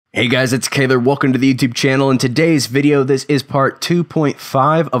Hey guys, it's Kaylor. Welcome to the YouTube channel. In today's video, this is part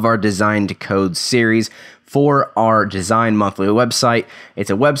 2.5 of our Design to Code series for our Design Monthly website. It's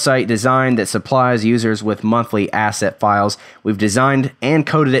a website design that supplies users with monthly asset files. We've designed and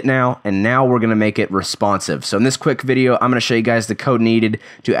coded it now, and now we're going to make it responsive. So in this quick video, I'm going to show you guys the code needed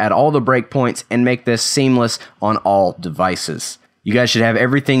to add all the breakpoints and make this seamless on all devices. You guys should have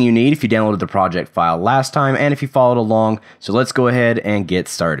everything you need if you downloaded the project file last time and if you followed along. So let's go ahead and get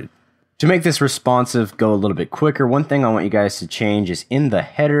started. To make this responsive go a little bit quicker, one thing I want you guys to change is in the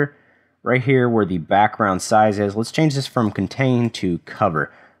header, right here where the background size is. Let's change this from contain to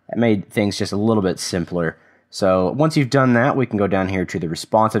cover. That made things just a little bit simpler. So once you've done that, we can go down here to the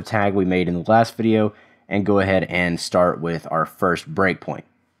responsive tag we made in the last video and go ahead and start with our first breakpoint.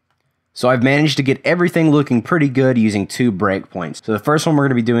 So I've managed to get everything looking pretty good using 2 breakpoints. So the first one we're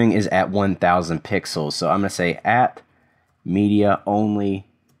going to be doing is at 1000 pixels. So I'm going to say at media only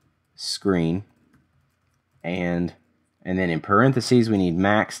screen, and then in parentheses we need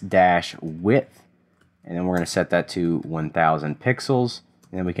max dash width, and then we're going to set that to 1000 pixels,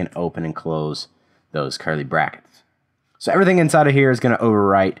 and then we can open and close those curly brackets. So everything inside of here is going to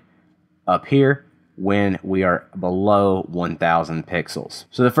overwrite up here when we are below 1000 pixels.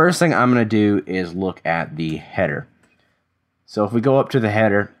 So the first thing I'm going to do is look at the header. So if we go up to the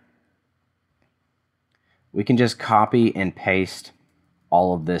header, we can just copy and paste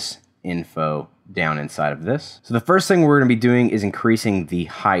all of this info down inside of this. So the first thing we're going to be doing is increasing the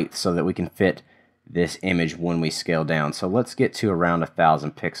height so that we can fit this image when we scale down. So let's get to around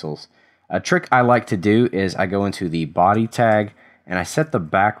 1000 pixels. A trick I like to do is I go into the body tag and I set the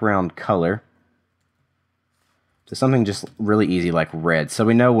background color to something just really easy like red, so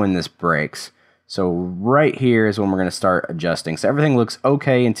we know when this breaks. So right here is when we're going to start adjusting. So everything looks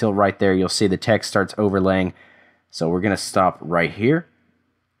okay until right there. You'll see the text starts overlaying. So we're going to stop right here.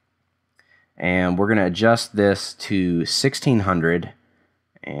 And we're going to adjust this to 1600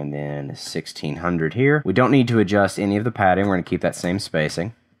 and then 1600 here. We don't need to adjust any of the padding. We're going to keep that same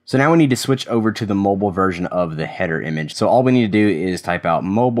spacing. So now we need to switch over to the mobile version of the header image. So all we need to do is type out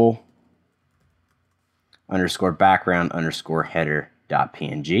mobile underscore background underscore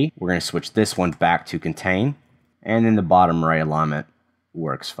header.png. We're going to switch this one back to contain, and then the bottom right alignment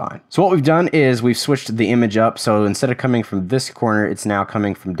works fine. So what we've done is we've switched the image up. So instead of coming from this corner, it's now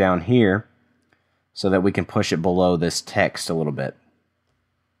coming from down here, so that we can push it below this text a little bit.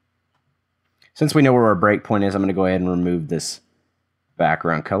 Since we know where our breakpoint is, I'm going to go ahead and remove this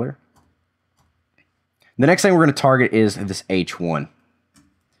background color. The next thing we're going to target is this H1.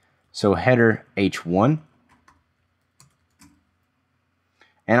 So header H1.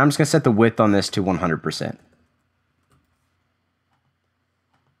 And I'm just going to set the width on this to 100%.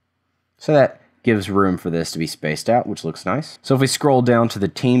 So that gives room for this to be spaced out, which looks nice. So if we scroll down to the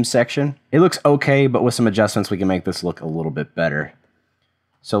team section, it looks okay, but with some adjustments we can make this look a little bit better.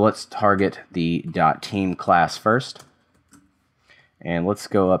 So let's target the .team class first. And let's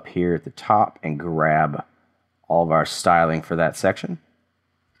go up here at the top and grab all of our styling for that section.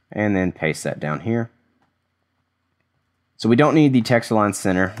 And then paste that down here. So we don't need the text align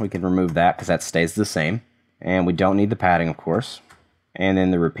center. We can remove that because that stays the same. And we don't need the padding, of course. And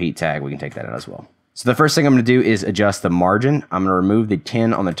then the repeat tag, we can take that out as well. So the first thing I'm going to do is adjust the margin. I'm going to remove the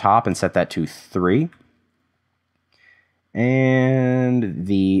 10 on the top and set that to 3. And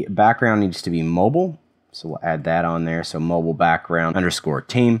the background needs to be mobile. So we'll add that on there. So mobile background underscore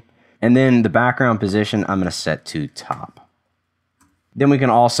team. And then the background position, I'm going to set to top. Then we can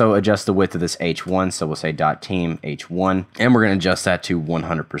also adjust the width of this H1. So we'll say .team H1. And we're going to adjust that to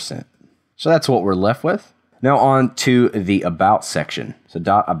 100%. So that's what we're left with. Now on to the about section. So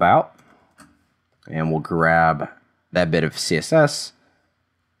 .about, and we'll grab that bit of CSS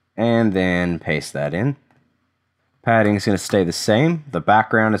and then paste that in. Padding is going to stay the same. The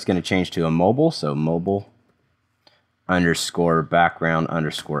background is going to change to a mobile, so mobile underscore background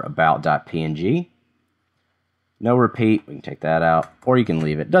underscore about.png. No repeat, we can take that out, or you can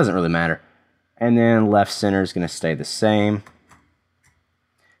leave it, doesn't really matter. And then left center is going to stay the same.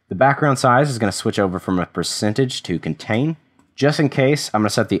 The background size is going to switch over from a percentage to contain. Just in case, I'm going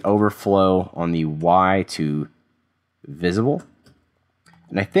to set the overflow on the Y to visible.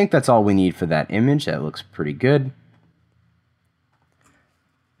 And I think that's all we need for that image. That looks pretty good.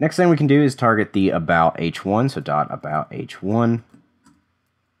 Next thing we can do is target the about H1, so .about H1.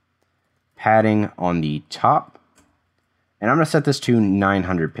 Padding on the top. And I'm going to set this to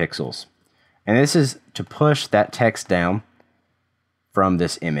 900 pixels. And this is to push that text down from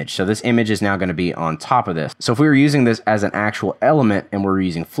this image. So this image is now going to be on top of this. So if we were using this as an actual element and we're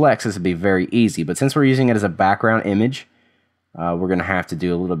using flex, this would be very easy. But since we're using it as a background image, we're going to have to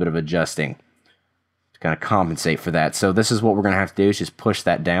do a little bit of adjusting to kind of compensate for that. So this is what we're going to have to do, is just push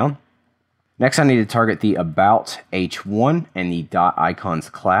that down. Next, I need to target the About H1 and the dot icons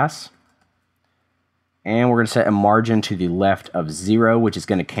class. And we're going to set a margin to the left of 0, which is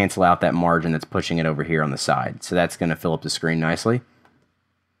going to cancel out that margin that's pushing it over here on the side. So that's going to fill up the screen nicely.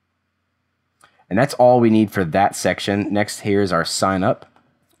 And that's all we need for that section. Next, here's our sign up.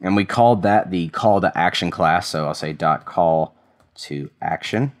 And we called that the call to action class. So I'll say dot call to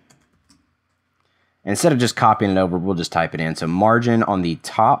action. And instead of just copying it over, we'll just type it in. So margin on the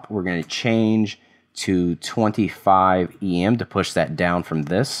top, we're going to change to 25 EM to push that down from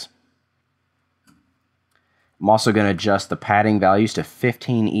this. I'm also going to adjust the padding values to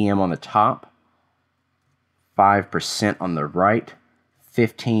 15 EM on the top, 5% on the right,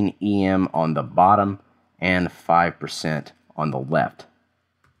 15 EM on the bottom, and 5% on the left.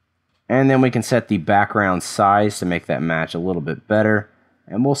 And then we can set the background size to make that match a little bit better,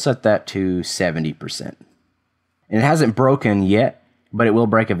 and we'll set that to 70%. And it hasn't broken yet, but it will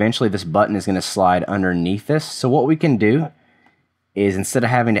break eventually. This button is going to slide underneath this. So what we can do is, instead of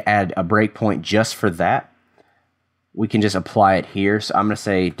having to add a breakpoint just for that, we can just apply it here. So I'm going to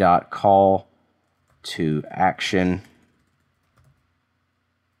say dot call to action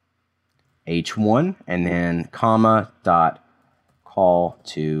H1 and then comma dot call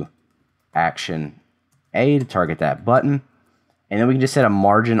to action A to target that button. And then we can just set a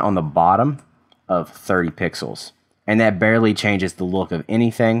margin on the bottom of 30 pixels. And that barely changes the look of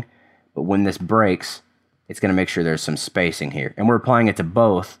anything, but when this breaks, it's going to make sure there's some spacing here. And we're applying it to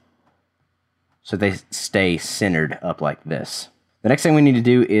both so they stay centered up like this. The next thing we need to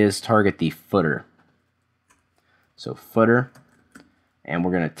do is target the footer. So footer, and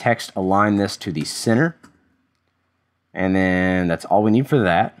we're going to text align this to the center. And then that's all we need for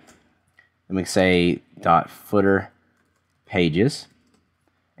that. And we can say dot footer pages,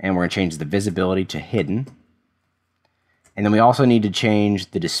 and we're going to change the visibility to hidden. And then we also need to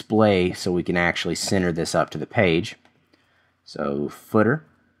change the display so we can actually center this up to the page. So footer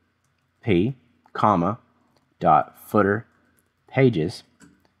P, comma, dot footer pages,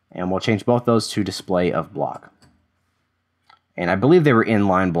 and we'll change both those to display of block. And I believe they were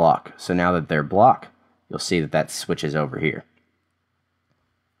inline block, so now that they're block, you'll see that that switches over here.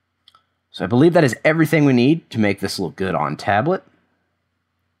 So I believe that is everything we need to make this look good on tablet.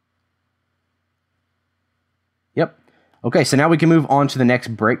 Yep. Okay, so now we can move on to the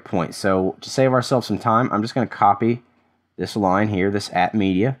next breakpoint. So to save ourselves some time, I'm just going to copy this line here, this at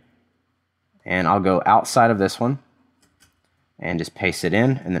media, and I'll go outside of this one and just paste it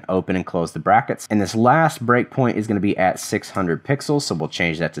in and then open and close the brackets. And this last breakpoint is going to be at 600 pixels, so we'll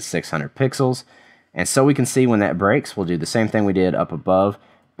change that to 600 pixels. And so we can see when that breaks, we'll do the same thing we did up above.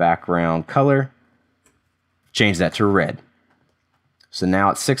 Background color, change that to red. So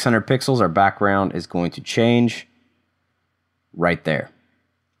now at 600 pixels, our background is going to change right there.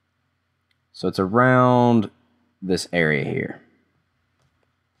 So it's around this area here.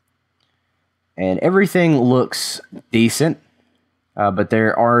 And everything looks decent, but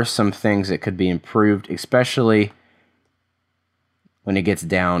there are some things that could be improved, especially when it gets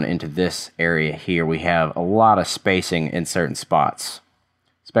down into this area here. We have a lot of spacing in certain spots,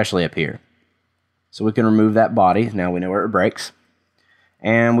 especially up here. So we can remove that body. Now we know where it breaks.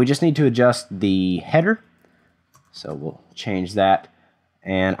 And we just need to adjust the header. So we'll change that.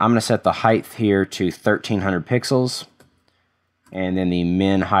 And I'm going to set the height here to 1300 pixels. And then the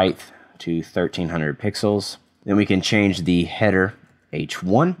min height to 1300 pixels. Then we can change the header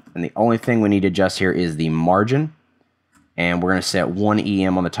H1. And the only thing we need to adjust here is the margin. And we're going to set 1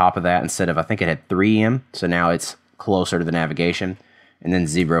 EM on the top of that instead of, I think it had 3 EM. So now it's closer to the navigation. And then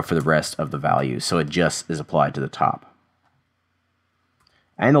 0 for the rest of the values. So it just is applied to the top.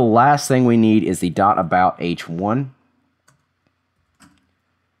 And the last thing we need is the dot about H1.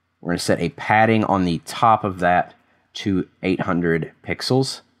 We're going to set a padding on the top of that to 800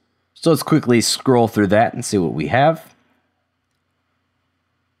 pixels. So let's quickly scroll through that and see what we have.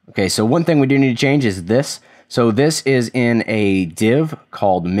 Okay, so one thing we do need to change is this. So this is in a div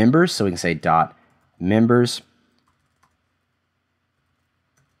called members. So we can say dot members.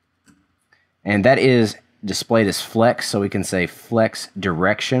 And that is displayed as flex, so we can say flex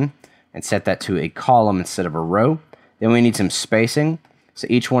direction and set that to a column instead of a row. Then we need some spacing. So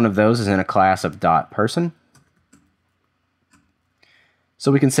each one of those is in a class of dot person.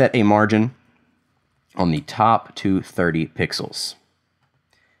 So we can set a margin on the top to 30 pixels.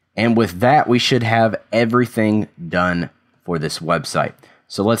 And with that, we should have everything done for this website.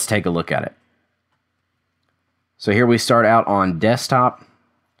 So let's take a look at it. So here we start out on desktop.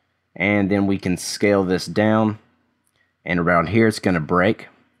 And then we can scale this down and around here it's going to break.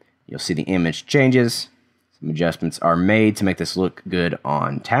 You'll see the image changes. Some adjustments are made to make this look good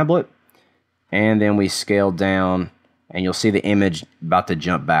on tablet. And then we scale down, and you'll see the image about to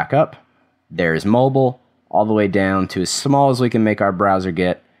jump back up. There's mobile, all the way down to as small as we can make our browser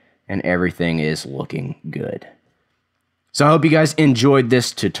get, and everything is looking good. So I hope you guys enjoyed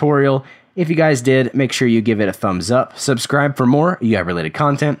this tutorial. If you guys did, make sure you give it a thumbs up, subscribe for more UI related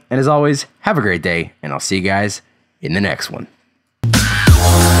content, and as always, have a great day, and I'll see you guys in the next one.